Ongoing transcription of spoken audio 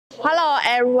Hello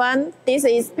everyone, this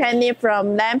is Penny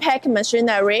from Landpack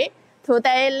Machinery.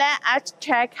 Today let us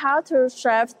check how to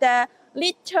solve the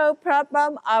little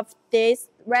problem of this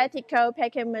vertical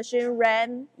packing machine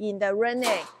ran in the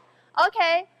running.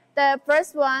 Okay, the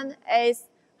first one is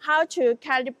how to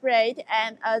calibrate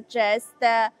and adjust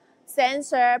the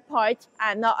sensor points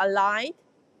are not aligned.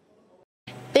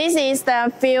 This is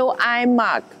the field eye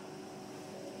mark.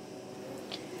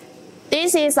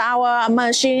 This is our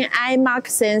machine eye mark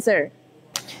sensor.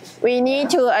 We need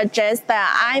to adjust the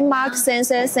eye mark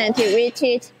sensor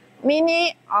sensitivity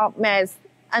minute or max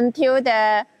until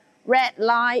the red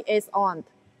line is on.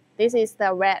 This is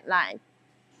the red line.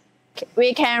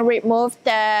 We can remove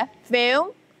the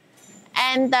film,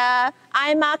 and the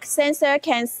eye mark sensor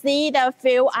can see the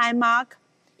field eye mark.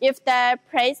 If the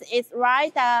place is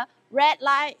right, the red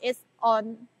line is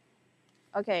on.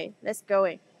 Okay, let's go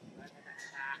in.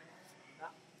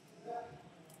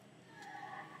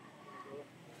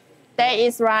 That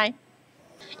is right.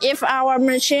 If our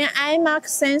machine eye mark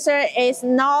sensor is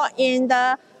not in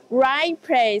the right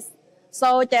place,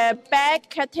 so the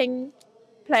back cutting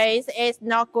place is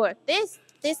not good. This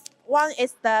one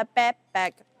is the bad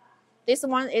back. This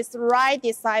one is right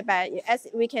side back. As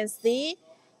we can see,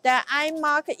 the eye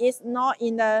mark is not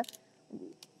in the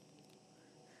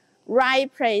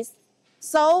right place.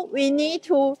 So we need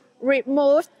to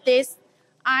remove this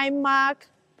eye mark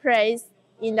place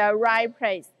in the right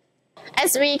place.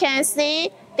 As we can see,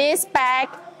 this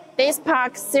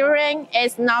part steering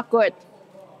is not good.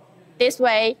 This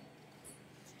way,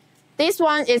 this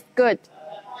one is good.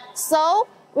 So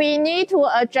we need to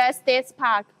adjust this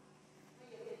part.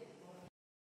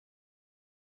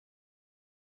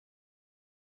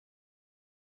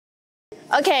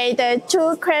 Okay, the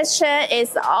two questions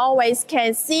is always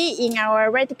can see in our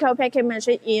vertical packing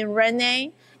machine in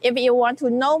running. If you want to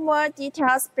know more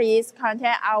details, please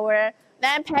contact our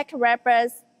Landpack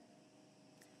reppers.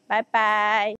 Bye-bye.